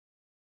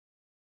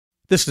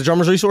This is the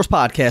Drummers Resource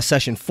Podcast,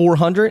 session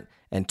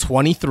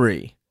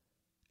 423.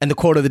 And the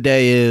quote of the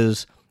day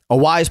is, "A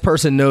wise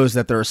person knows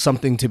that there is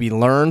something to be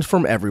learned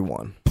from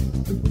everyone."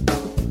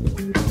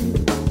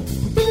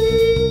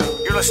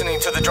 You're listening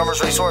to the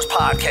Drummers Resource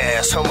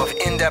Podcast, home of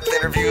in-depth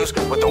interviews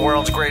with the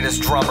world's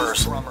greatest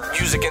drummers,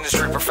 music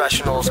industry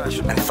professionals,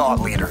 and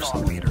thought leaders.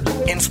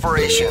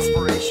 Inspiration,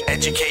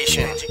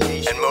 education,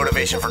 and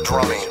motivation for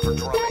drumming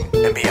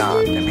and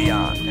beyond, and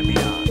beyond, and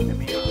beyond, and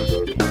beyond.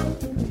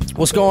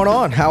 What's going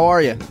on? How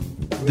are you?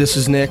 This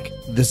is Nick.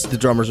 This is the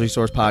Drummers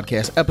Resource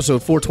Podcast,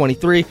 episode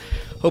 423.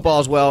 Hope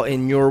all is well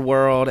in your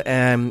world.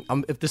 And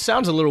if this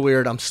sounds a little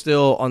weird, I'm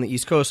still on the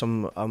East Coast.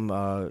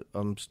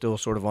 I'm still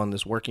sort of on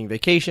this working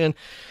vacation,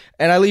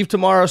 and I leave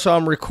tomorrow. So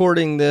I'm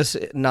recording this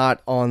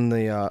not on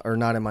the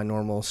not in my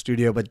normal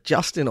studio. But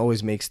Justin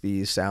always makes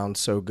these sound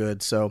so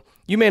good, so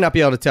you may not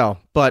be able to tell.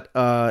 But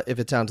if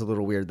it sounds a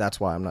little weird, that's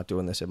why I'm not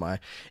doing this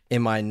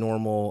in my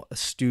normal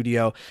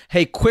studio.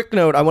 Hey, quick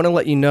note: I want to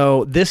let you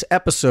know this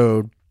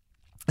episode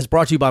is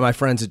brought to you by my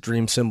friends at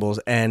Dream Cymbals,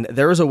 and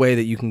there is a way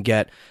that you can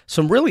get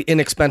some really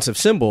inexpensive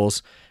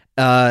cymbals.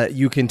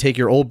 You can take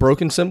your old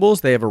broken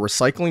cymbals. They have a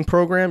recycling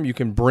program. You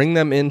can bring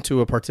them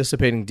into a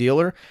participating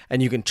dealer,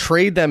 and you can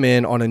trade them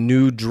in on a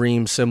new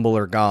Dream cymbal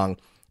or gong.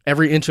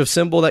 Every inch of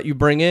cymbal that you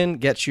bring in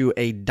gets you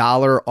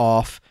 $1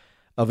 off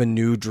of a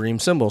new Dream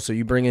cymbal. So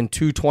you bring in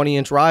two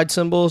 20-inch ride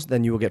cymbals,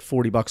 then you will get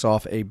 $40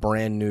 off a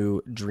brand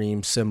new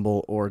Dream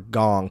cymbal or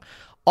gong.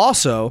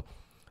 Also,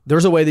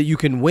 there's a way that you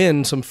can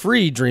win some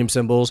free Dream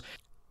cymbals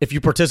if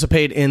you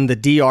participate in the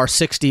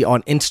DR60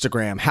 on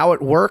Instagram. How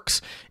it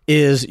works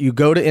is you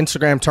go to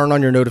Instagram, turn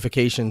on your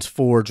notifications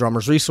for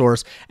Drummers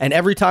Resource, and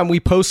every time we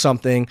post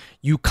something,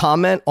 you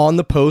comment on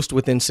the post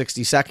within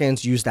 60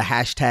 seconds, use the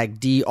hashtag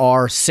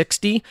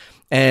DR60,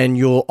 and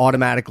you'll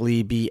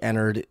automatically be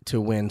entered to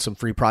win some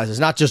free prizes.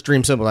 Not just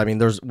Dream cymbals. I mean,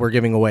 we're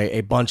giving away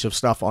a bunch of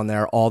stuff on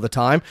there all the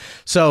time.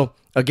 So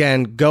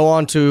again, go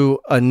on to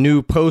a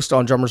new post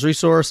on Drummers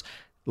Resource,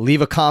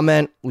 leave a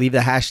comment, leave the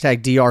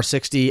hashtag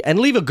DR60, and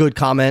leave a good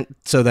comment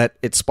so that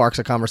it sparks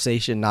a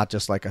conversation, not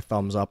just like a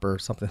thumbs up or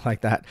something like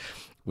that,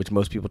 which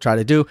most people try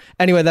to do.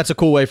 Anyway, that's a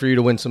cool way for you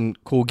to win some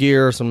cool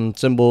gear, some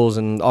cymbals,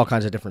 and all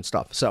kinds of different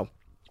stuff. So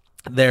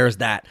there's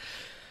that.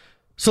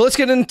 So let's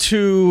get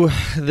into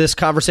this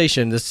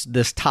conversation,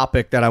 this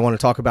topic that I want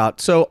to talk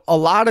about. So a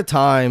lot of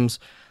times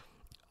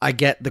I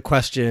get the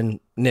question,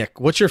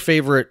 Nick, what's your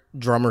favorite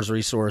Drummers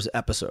Resource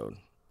episode?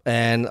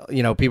 And,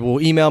 you know, people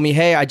will email me,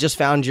 hey, I just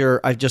found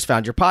your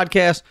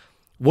podcast.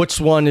 Which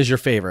one is your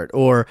favorite?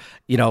 Or,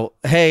 you know,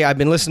 hey, I've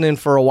been listening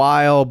for a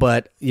while,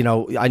 but, you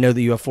know, I know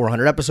that you have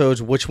 400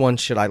 episodes. Which one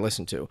should I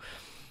listen to?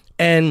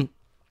 And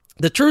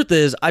the truth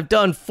is, I've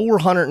done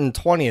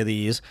 420 of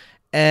these,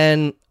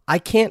 and I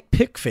can't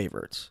pick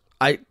favorites.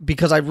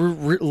 Because I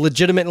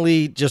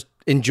legitimately just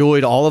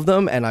enjoyed all of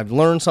them, and I've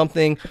learned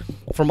something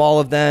from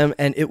all of them,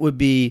 and it would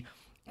be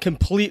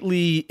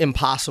completely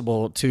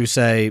impossible to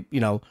say,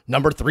 you know,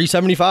 number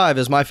 375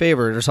 is my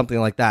favorite or something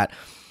like that.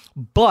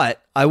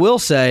 But I will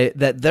say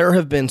that there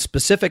have been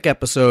specific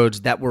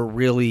episodes that were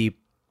really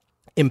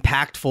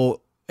impactful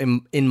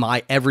in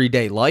my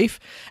everyday life.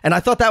 And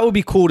I thought that would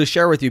be cool to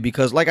share with you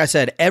because, like I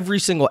said, every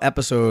single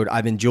episode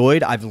I've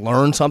enjoyed. I've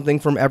learned something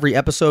from every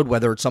episode,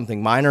 whether it's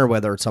something minor,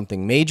 whether it's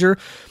something major.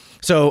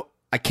 So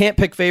I can't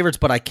pick favorites,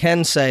 but I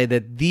can say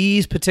that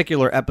these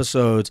particular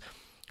episodes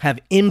have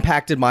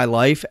impacted my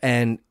life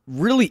and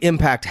really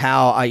impact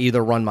how I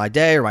either run my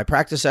day or my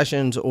practice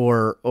sessions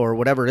or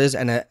whatever it is,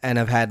 and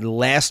have had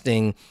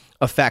lasting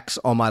effects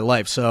on my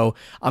life. So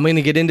I'm going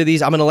to get into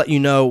these. I'm going to let you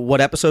know what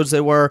episodes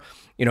they were,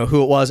 you know,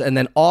 who it was, and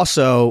then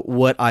also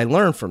what I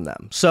learned from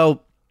them.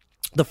 So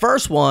the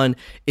first one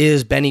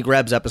is Benny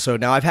Greb's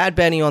episode. Now, I've had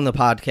Benny on the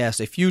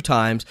podcast a few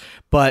times,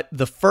 but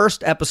the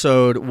first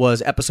episode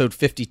was episode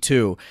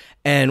 52,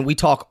 and we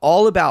talk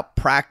all about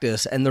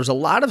practice, and there's a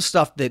lot of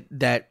stuff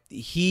that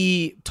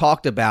he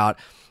talked about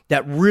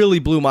that really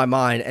blew my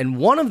mind. And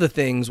one of the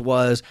things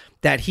was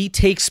that he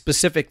takes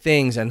specific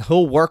things and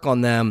he'll work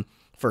on them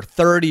for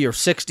 30 or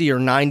 60 or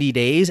 90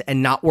 days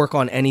and not work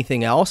on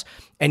anything else,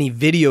 and he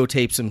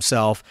videotapes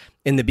himself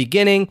in the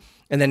beginning,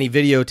 and then he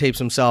videotapes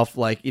himself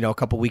like, you know, a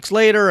couple weeks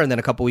later and then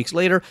a couple weeks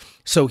later,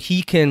 so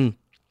he can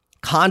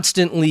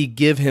constantly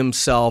give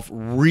himself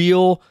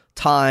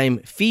real-time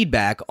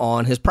feedback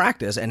on his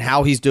practice and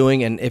how he's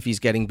doing and if he's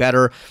getting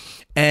better.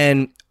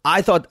 And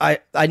I thought I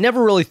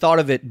never really thought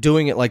of it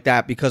doing it like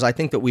that because I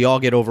think that we all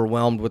get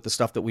overwhelmed with the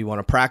stuff that we want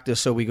to practice.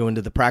 So we go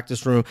into the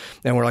practice room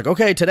and we're like,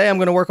 okay, today I'm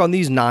going to work on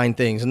these 9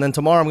 things. And then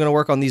tomorrow I'm going to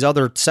work on these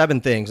other 7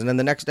 things. And then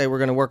the next day we're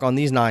going to work on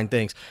these 9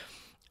 things.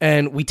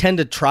 And we tend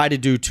to try to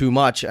do too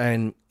much.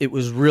 And it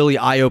was really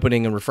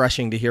eye-opening and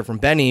refreshing to hear from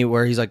Benny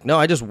where he's like, no,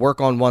 I just work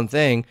on one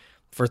thing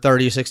for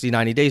 30, 60,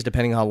 90 days,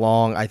 depending how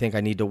long I think I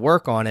need to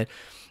work on it.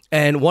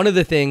 And one of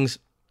the things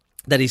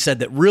that he said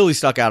that really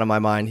stuck out in my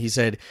mind, he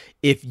said,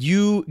 if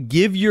you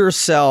give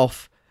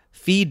yourself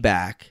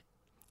feedback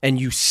and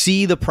you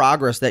see the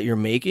progress that you're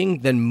making,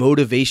 then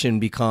motivation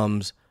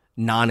becomes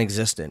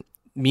non-existent.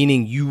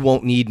 meaning you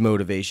won't need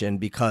motivation,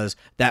 because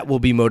that will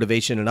be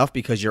motivation enough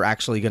because you're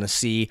actually going to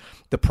see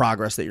the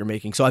progress that you're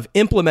making. So I've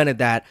implemented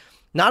that,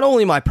 not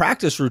only my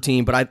practice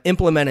routine, but I've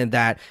implemented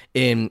that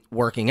in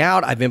working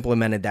out. I've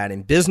implemented that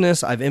in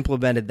business. I've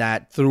implemented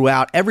that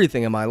throughout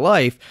everything in my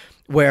life,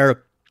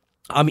 where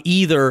I'm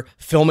either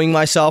filming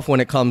myself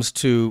when it comes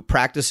to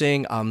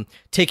practicing,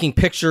 taking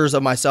pictures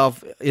of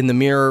myself in the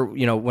mirror,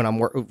 when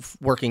I'm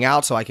working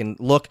out, so I can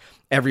look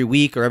every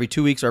week or every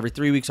 2 weeks or every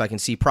 3 weeks so I can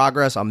see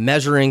progress. I'm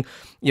measuring,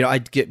 I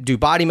do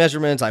body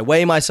measurements. I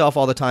weigh myself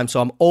all the time. So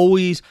I'm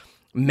always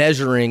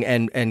measuring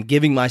and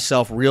giving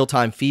myself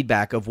real-time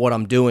feedback of what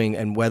I'm doing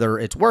and whether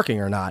it's working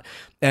or not.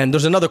 And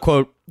there's another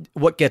quote,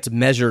 what gets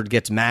measured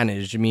gets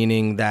managed,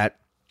 meaning that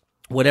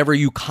whatever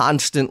you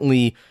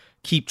constantly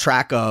keep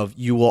track of,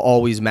 you will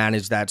always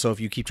manage that. So if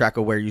you keep track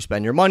of where you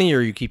spend your money,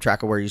 or you keep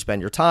track of where you spend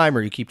your time,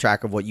 or you keep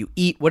track of what you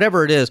eat,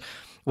 whatever it is,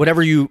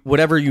 whatever you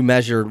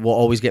measured will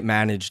always get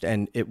managed,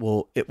 and it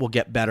will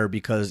get better,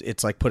 because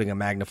it's like putting a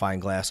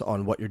magnifying glass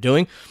on what you're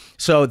doing.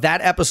 So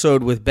that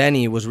episode with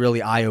Benny was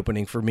really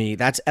eye-opening for me.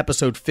 That's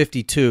episode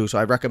 52. So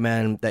I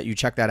recommend that you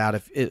check that out.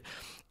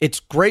 It's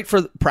great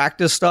for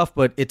practice stuff,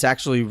 but it's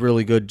actually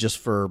really good just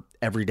for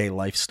everyday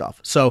life stuff.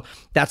 So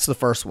that's the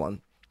first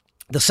one.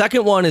 The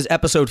second one is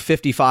episode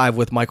 55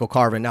 with Michael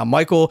Carvin. Now,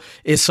 Michael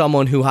is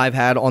someone who I've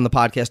had on the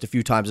podcast a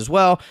few times as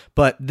well,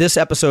 but this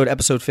episode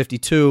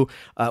 52,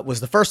 was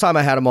the first time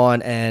I had him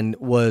on, and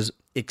was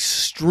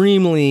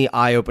extremely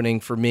eye-opening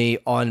for me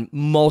on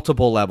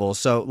multiple levels.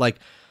 So like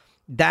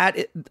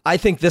that, I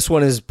think this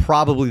one is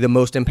probably the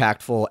most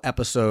impactful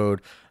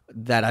episode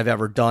that I've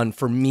ever done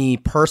for me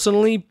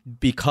personally,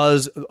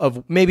 because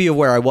of maybe of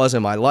where I was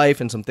in my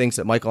life and some things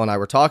that Michael and I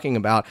were talking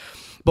about.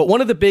 But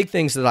one of the big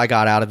things that I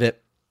got out of it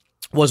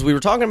was we were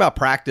talking about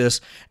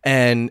practice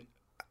and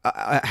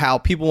how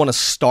people want to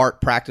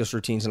start practice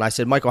routines. And I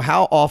said, Michael,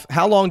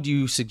 how long do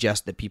you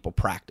suggest that people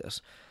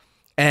practice?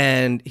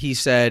 And he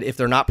said, if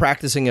they're not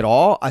practicing at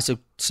all, I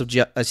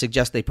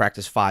suggest they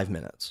practice 5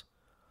 minutes.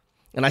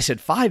 And I said,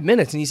 5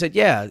 minutes? And he said,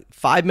 yeah,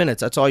 5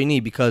 minutes. That's all you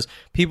need, because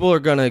people are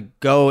going to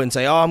go and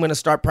say, oh, I'm going to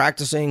start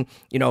practicing,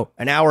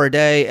 an hour a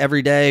day,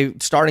 every day,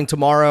 starting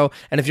tomorrow.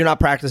 And if you're not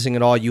practicing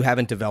at all, you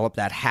haven't developed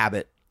that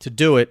habit to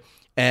do it.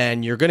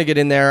 And you're going to get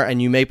in there and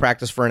you may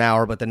practice for an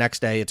hour, but the next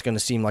day it's going to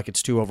seem like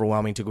it's too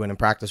overwhelming to go in and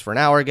practice for an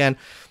hour again.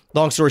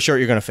 Long story short,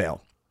 you're going to fail.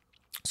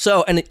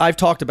 So, and I've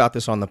talked about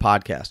this on the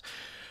podcast,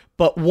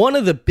 but one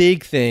of the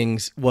big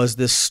things was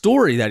this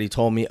story that he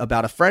told me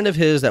about a friend of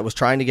his that was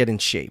trying to get in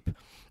shape.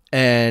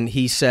 And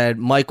he said,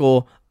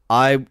 Michael,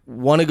 I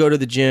want to go to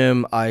the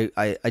gym. I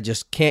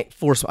just can't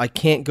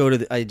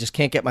I just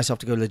can't get myself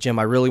to go to the gym.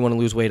 I really want to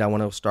lose weight. I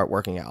want to start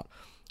working out.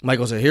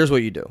 Michael said, here's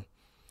what you do.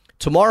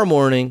 Tomorrow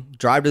morning,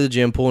 drive to the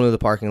gym, pull into the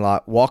parking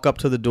lot, walk up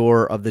to the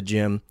door of the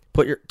gym,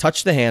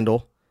 touch the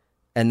handle,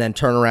 and then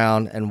turn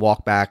around and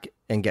walk back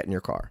and get in your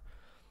car.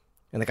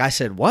 And the guy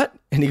said, what?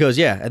 And he goes,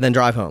 yeah, and then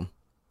drive home.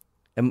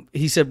 And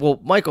he said,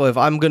 well, Michael, if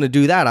I'm going to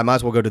do that, I might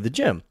as well go to the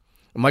gym.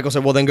 And Michael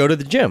said, well, then go to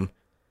the gym.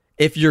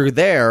 If you're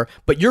there,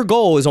 but your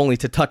goal is only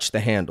to touch the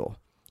handle.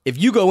 If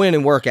you go in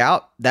and work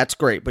out, that's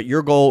great, but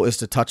your goal is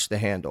to touch the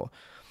handle.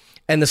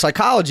 And the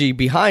psychology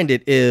behind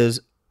it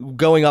is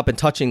going up and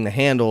touching the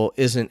handle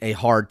isn't a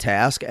hard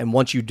task. And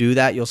once you do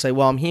that, you'll say,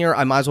 well, I'm here.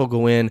 I might as well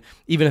go in.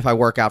 Even if I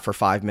work out for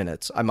 5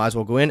 minutes, I might as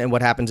well go in. And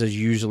what happens is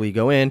you usually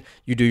go in,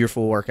 you do your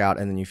full workout,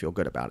 and then you feel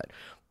good about it.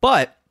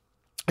 But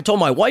I told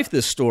my wife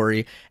this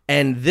story,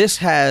 and this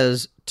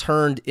has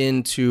turned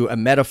into a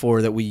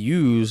metaphor that we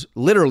use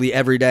literally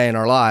every day in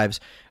our lives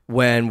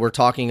when we're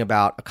talking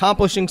about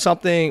accomplishing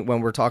something,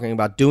 when we're talking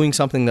about doing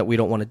something that we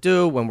don't want to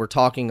do, when we're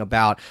talking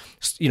about,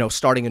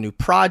 starting a new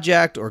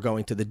project or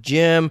going to the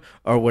gym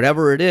or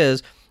whatever it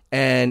is.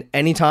 And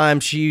anytime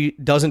she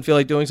doesn't feel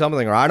like doing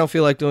something or I don't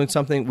feel like doing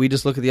something, we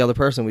just look at the other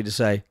person. We just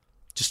say,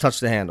 just touch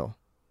the handle.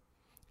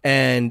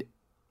 And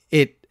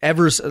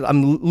ever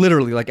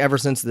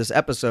since this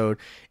episode,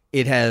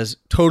 it has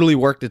totally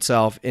worked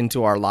itself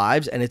into our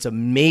lives. And it's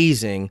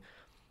amazing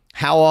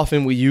how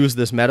often we use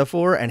this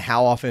metaphor and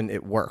how often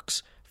it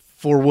works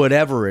for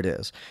whatever it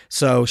is.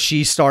 So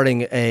she's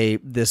starting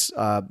this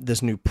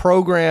new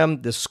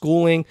program, this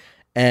schooling,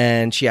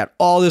 and she had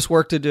all this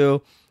work to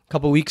do. A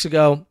couple weeks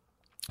ago,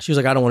 she was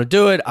like, I don't want to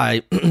do it.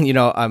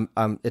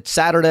 It's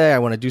Saturday. I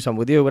want to do something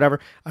with you, whatever.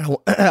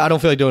 I don't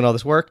feel like doing all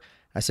this work.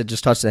 I said,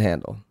 just touch the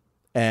handle.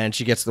 And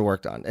she gets the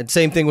work done. And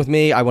same thing with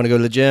me. I want to go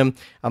to the gym.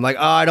 I'm like,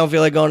 I don't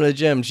feel like going to the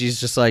gym. She's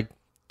just like,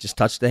 just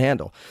touch the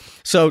handle.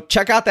 So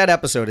check out that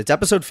episode. It's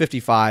episode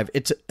 55.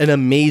 It's an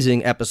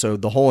amazing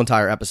episode, the whole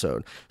entire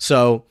episode.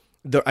 So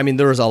there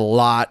is a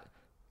lot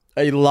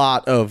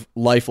of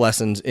life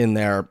lessons in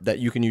there that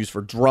you can use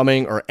for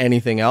drumming or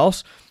anything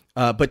else.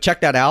 But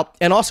check that out.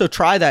 And also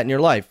try that in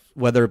your life,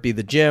 whether it be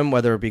the gym,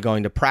 whether it be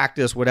going to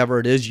practice, whatever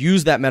it is,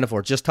 use that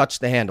metaphor. Just touch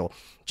the handle.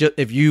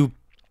 If you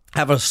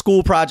have a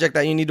school project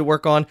that you need to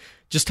work on,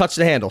 just touch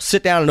the handle.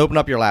 Sit down and open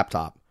up your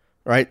laptop.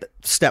 right?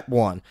 Step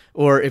one.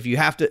 Or if you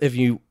have to, if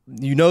you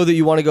know that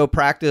you want to go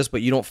practice,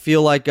 but you don't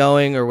feel like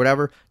going or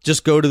whatever,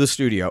 just go to the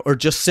studio or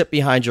just sit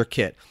behind your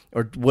kit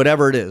or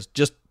whatever it is.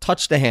 Just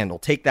touch the handle,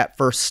 take that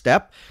first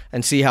step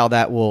and see how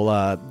that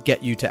will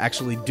get you to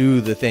actually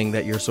do the thing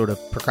that you're sort of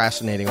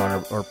procrastinating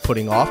on or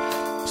putting off.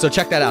 So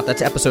check that out.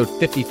 That's episode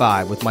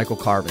 55 with Michael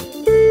Carvin.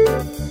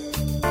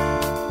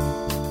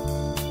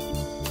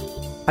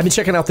 I've been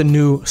checking out the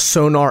new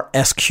Sonar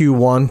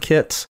SQ1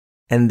 kits,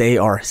 and they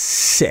are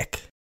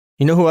sick.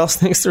 You know who else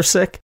thinks they're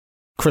sick?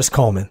 Chris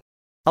Coleman.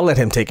 I'll let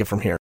him take it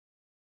from here.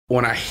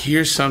 When I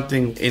hear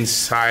something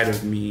inside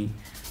of me,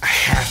 I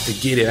have to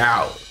get it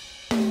out.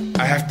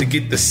 I have to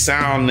get the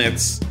sound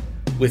that's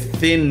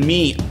within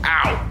me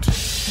out.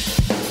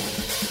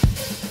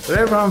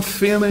 Whatever I'm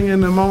feeling in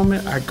the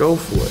moment, I go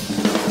for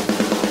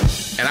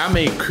it. And I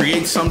may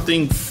create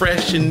something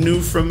fresh and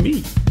new from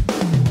me.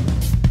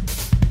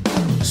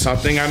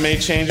 Something I may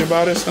change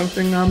about it,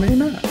 something I may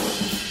not.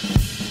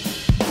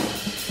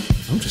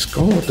 I'm just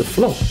going with the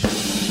flow.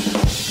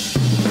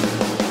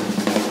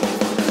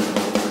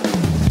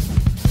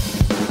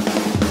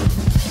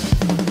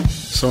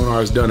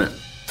 Sonar's done it.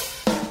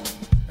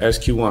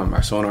 SQ1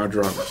 by Sonar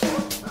Drummers.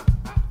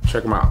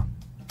 Check them out.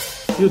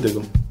 You'll dig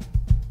them.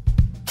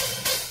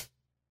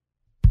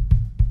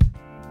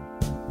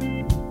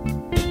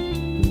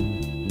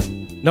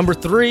 Number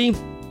 3,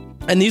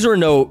 and these are in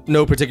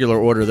no particular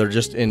order. They're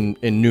just in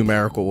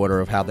numerical order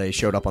of how they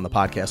showed up on the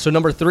podcast. So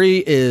number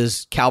 3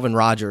 is Calvin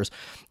Rogers.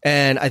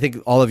 And I think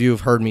all of you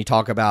have heard me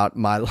talk about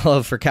my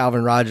love for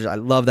Calvin Rogers. I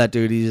love that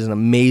dude. He's an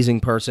amazing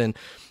person.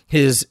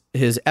 His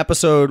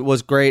episode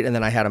was great, and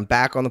then I had him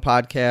back on the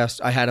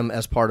podcast. I had him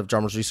as part of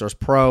Drummers Resource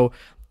Pro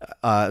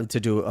to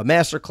do a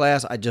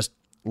masterclass. I just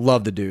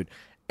love the dude.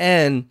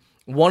 And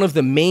one of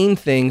the main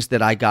things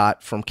that I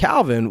got from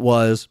Calvin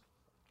was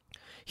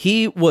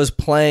he was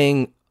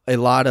playing a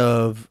lot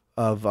of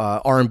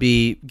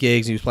R&B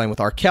gigs. He was playing with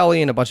R.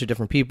 Kelly and a bunch of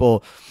different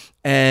people.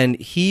 And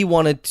he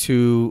wanted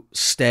to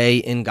stay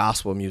in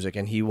gospel music,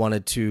 and he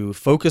wanted to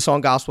focus on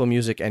gospel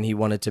music, and he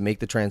wanted to make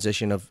the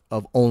transition of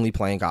only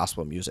playing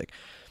gospel music.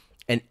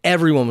 And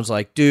everyone was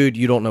like, dude,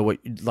 you don't know what,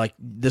 like,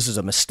 this is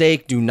a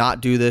mistake. Do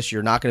not do this.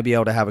 You're not going to be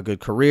able to have a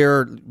good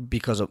career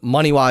because of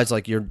money-wise.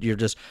 Like, you're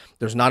just,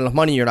 there's not enough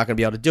money. You're not going to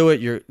be able to do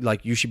it. You're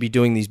like, you should be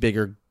doing these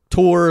bigger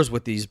tours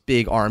with these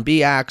big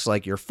R&B acts.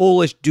 Like, you're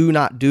foolish. Do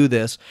not do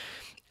this.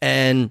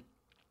 And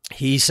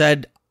he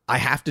said, I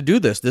have to do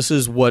this. This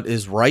is what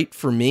is right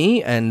for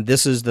me, and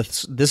this is the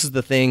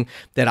thing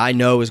that I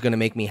know is going to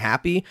make me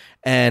happy,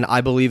 and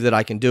I believe that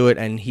I can do it.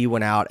 And he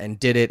went out and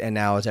did it, and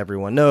now, as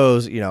everyone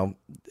knows, you know,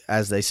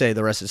 as they say,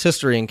 the rest is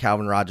history. And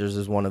Calvin Rogers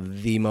is one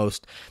of the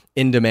most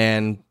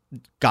in-demand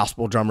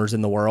gospel drummers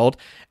in the world.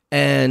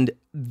 And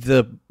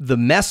the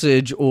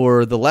message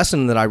or the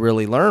lesson that I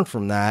really learned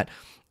from that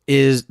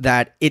is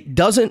that it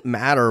doesn't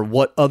matter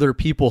what other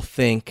people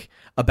think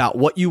about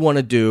what you want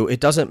to do. It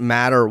doesn't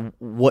matter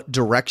what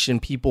direction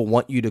people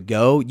want you to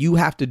go. You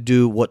have to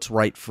do what's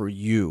right for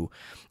you.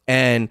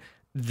 And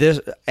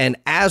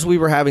as we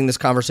were having this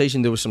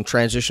conversation, there was some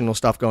transitional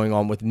stuff going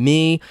on with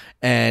me.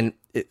 And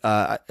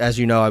as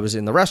you know, I was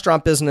in the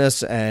restaurant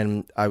business,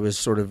 and I was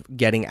sort of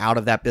getting out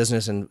of that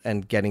business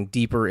and getting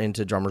deeper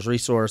into Drummers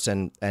Resource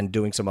and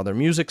doing some other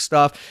music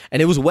stuff.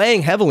 And it was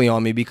weighing heavily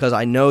on me because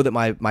I know that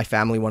my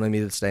family wanted me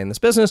to stay in this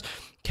business.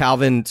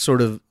 Calvin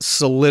sort of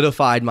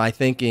solidified my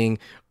thinking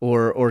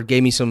or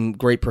gave me some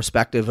great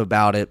perspective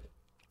about it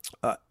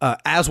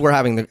as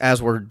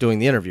we're doing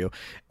the interview.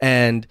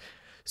 And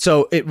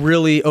so it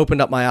really opened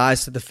up my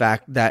eyes to the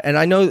fact that, and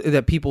I know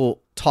that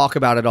people talk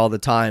about it all the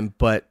time,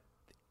 but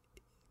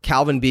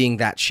Calvin being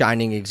that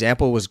shining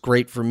example was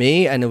great for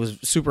me, and it was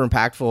super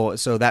impactful.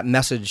 So that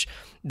message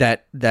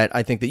that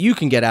I think that you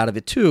can get out of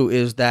it too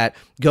is that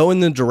go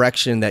in the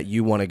direction that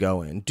you want to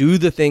go in. Do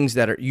the things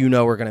that are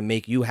going to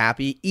make you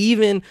happy,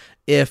 even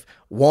if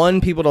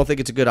people don't think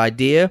it's a good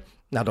idea.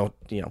 Now,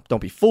 don't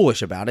be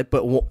foolish about it,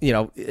 but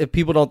if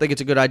people don't think it's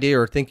a good idea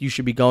or think you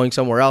should be going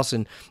somewhere else,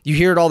 and you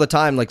hear it all the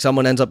time, like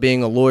someone ends up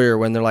being a lawyer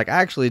when they're like,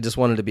 I actually just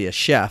wanted to be a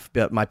chef,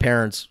 but my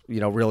parents,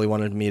 really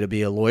wanted me to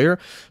be a lawyer.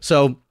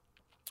 So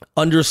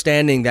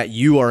understanding that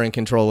you are in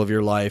control of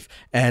your life,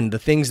 and the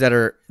things that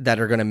are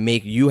going to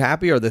make you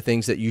happy are the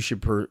things that you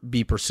should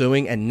be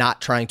pursuing, and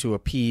not trying to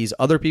appease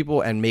other people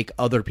and make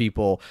other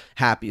people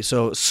happy.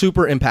 So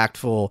super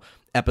impactful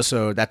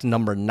episode. That's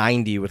number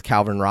 90 with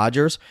Calvin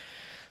Rogers.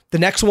 The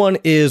next one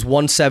is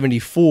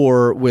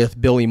 174 with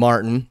Billy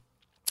Martin.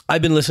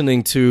 I've been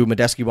listening to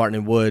Medeski, Martin,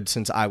 and Wood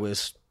since I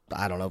was,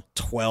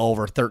 12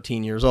 or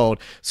 13 years old.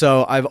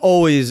 So I've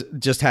always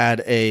just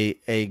had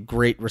a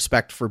great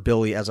respect for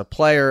Billy as a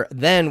player.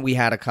 Then we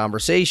had a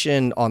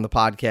conversation on the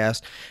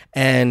podcast,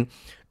 and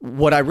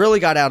what I really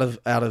got out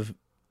of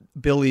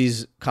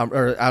Billy's out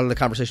of the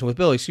conversation with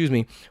Billy,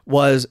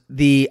 was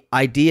the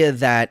idea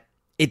that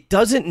it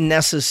doesn't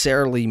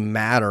necessarily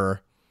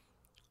matter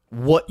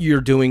what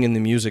you're doing in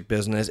the music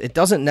business. It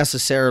doesn't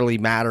necessarily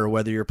matter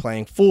whether you're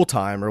playing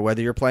full-time or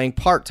whether you're playing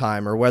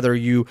part-time or whether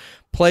you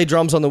play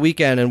drums on the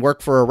weekend and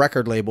work for a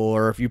record label,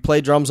 or if you play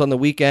drums on the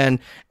weekend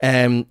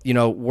and, you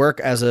know, work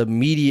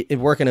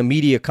in a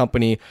media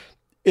company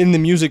in the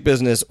music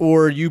business,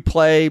 or you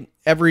play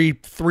every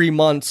 3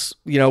 months,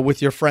 you know,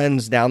 with your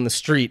friends down the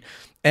street.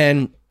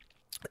 And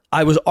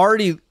I was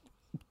already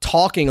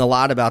talking a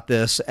lot about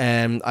this,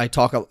 and I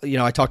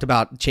talked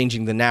about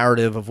changing the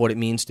narrative of what it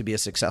means to be a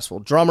successful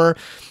drummer,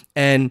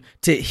 and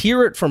to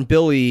hear it from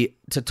Billy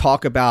to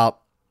talk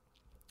about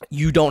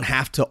you don't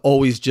have to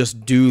always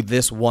just do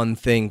this one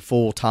thing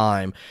full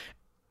time,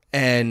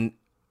 and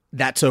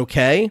that's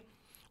okay,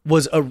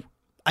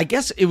 I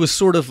guess it was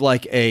sort of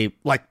like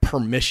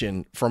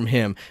permission from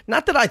him.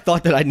 Not that I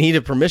thought that I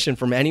needed permission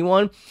from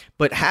anyone,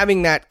 but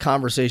having that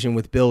conversation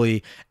with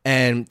Billy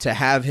and to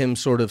have him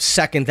sort of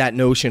second that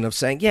notion of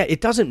saying, yeah,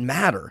 it doesn't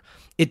matter.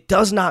 It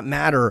does not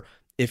matter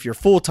if you're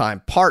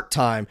full-time,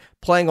 part-time,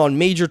 playing on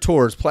major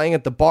tours, playing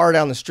at the bar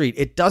down the street.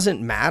 It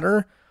doesn't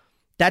matter.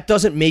 That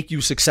doesn't make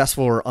you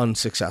successful or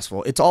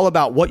unsuccessful. It's all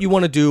about what you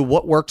want to do,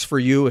 what works for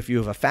you. If you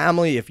have a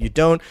family, if you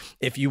don't,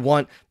 if you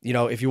want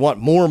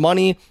more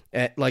money,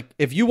 like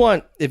if you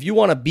want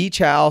a beach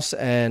house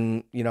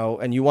and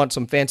you want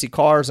some fancy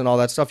cars and all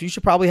that stuff, you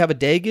should probably have a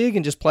day gig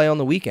and just play on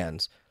the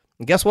weekends.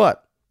 And guess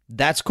what?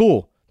 That's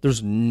cool.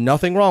 There's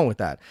nothing wrong with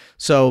that.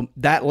 So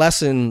that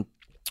lesson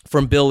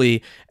from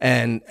Billy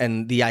and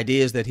the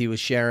ideas that he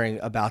was sharing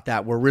about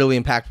that were really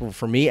impactful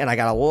for me. And I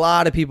got a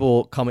lot of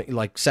people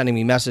sending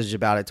me messages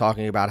about it,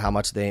 talking about how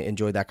much they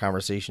enjoyed that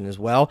conversation as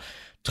well.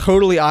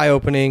 Totally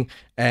eye-opening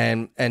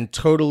and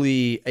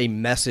totally a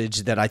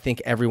message that I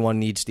think everyone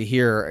needs to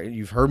hear.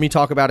 You've heard me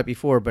talk about it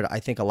before, but I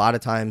think a lot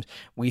of times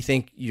we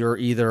think you're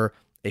either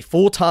a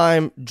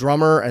full-time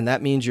drummer and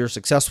that means you're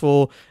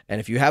successful, and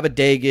if you have a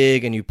day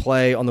gig and you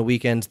play on the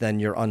weekends,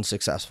 then you're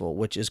unsuccessful,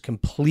 which is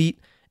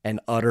complete and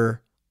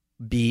utter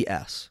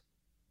BS.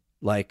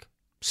 Like,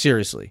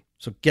 seriously.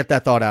 So get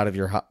that thought out of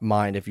your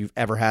mind if you've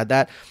ever had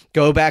that.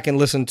 Go back and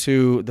listen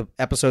to the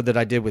episode that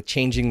I did with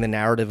changing the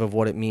narrative of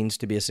what it means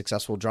to be a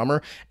successful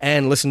drummer,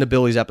 and listen to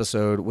Billy's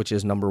episode, which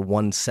is number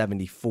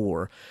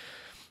 174.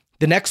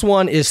 The next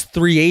one is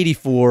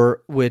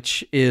 384,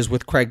 which is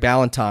with Craig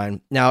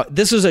Ballantyne. Now,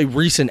 this is a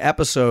recent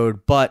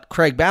episode, but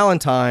Craig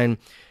Ballantyne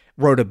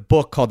wrote a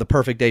book called The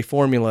Perfect Day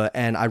Formula,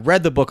 and I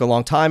read the book a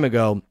long time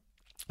ago.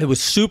 It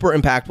was super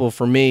impactful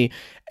for me,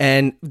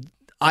 and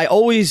I've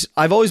always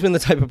been the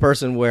type of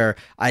person where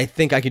I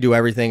think I could do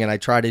everything, and I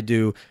try to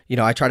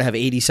have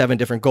 87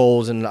 different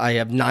goals, and I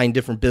have 9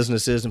 different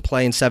businesses and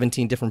play in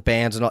 17 different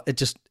bands, and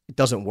it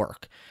doesn't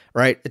work,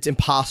 right? It's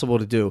impossible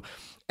to do.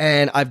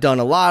 And I've done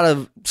a lot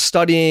of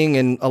studying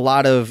and a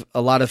lot of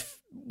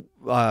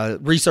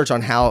research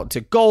on how to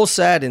goal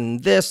set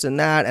and this and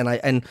that.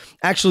 And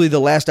actually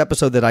the last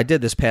episode that I did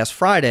this past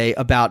Friday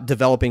about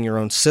developing your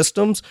own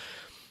systems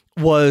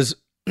was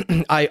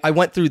I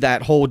went through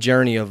that whole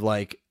journey of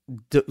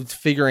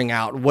figuring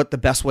out what the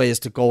best way is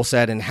to goal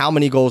set and how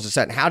many goals to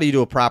set and how do you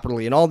do it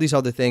properly and all these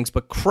other things.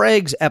 But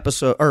Craig's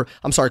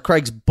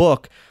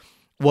book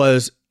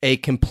was a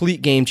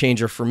complete game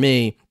changer for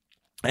me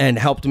and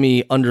helped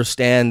me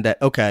understand that,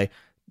 okay,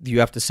 you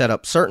have to set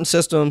up certain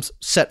systems,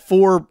 set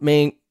 4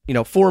 main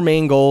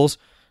goals: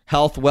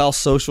 health, wealth,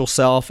 social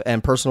self,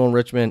 and personal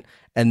enrichment,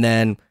 and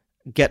then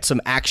get some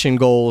action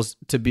goals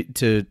to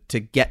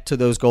get to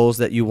those goals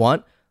that you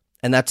want.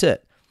 And that's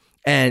it.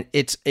 And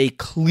it's a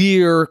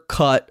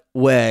clear-cut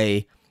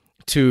way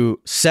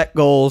to set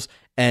goals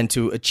and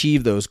to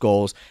achieve those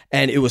goals.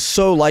 And it was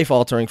so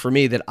life-altering for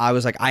me that I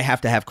was like, I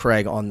have to have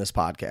Craig on this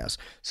podcast.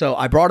 So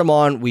I brought him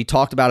on. We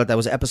talked about it. That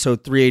was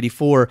episode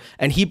 384.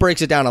 And he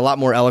breaks it down a lot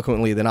more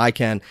eloquently than I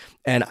can.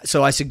 And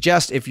so I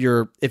suggest if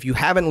you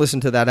haven't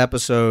listened to that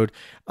episode,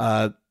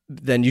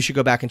 then you should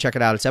go back and check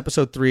it out. It's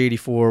episode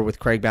 384 with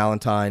Craig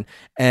Ballantyne.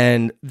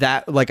 And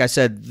that, like I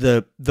said,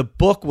 the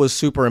book was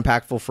super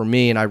impactful for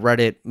me, and I read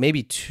it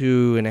maybe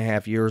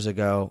 2.5 years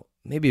ago,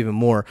 maybe even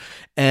more.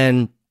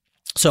 And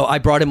so I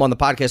brought him on the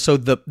podcast. So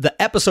the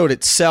episode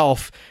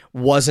itself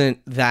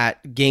wasn't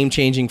that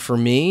game-changing for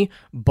me,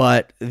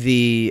 but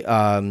the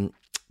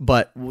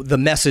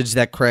message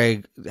that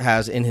Craig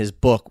has in his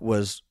book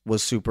was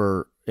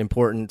super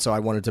important, so I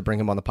wanted to bring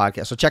him on the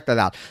podcast. So check that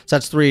out. So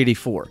that's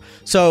 384.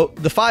 So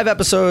the 5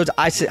 episodes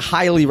I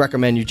highly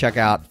recommend you check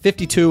out: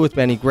 52 with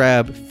Benny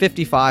Greb,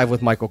 55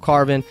 with Michael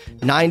Carvin,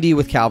 90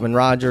 with Calvin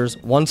Rogers,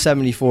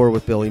 174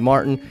 with Billy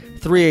Martin,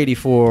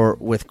 384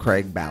 with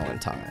Craig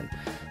Ballantyne.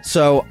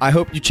 So I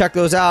hope you check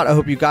those out. I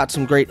hope you got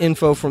some great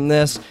info from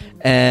this.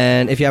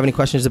 And if you have any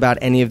questions about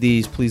any of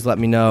these, please let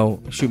me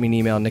know. Shoot me an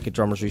email,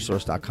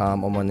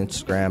 nick@drummersresource.com. I'm on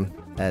Instagram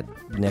at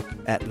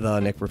the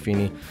Nick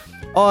Ruffini.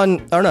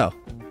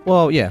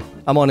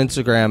 I'm on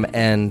Instagram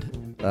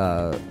and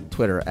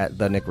Twitter at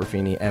the Nick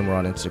Ruffini, and we're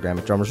on Instagram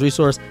at Drummers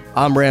Resource.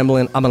 I'm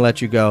rambling. I'm going to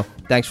let you go.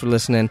 Thanks for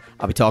listening.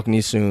 I'll be talking to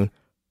you soon.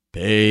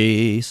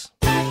 Peace.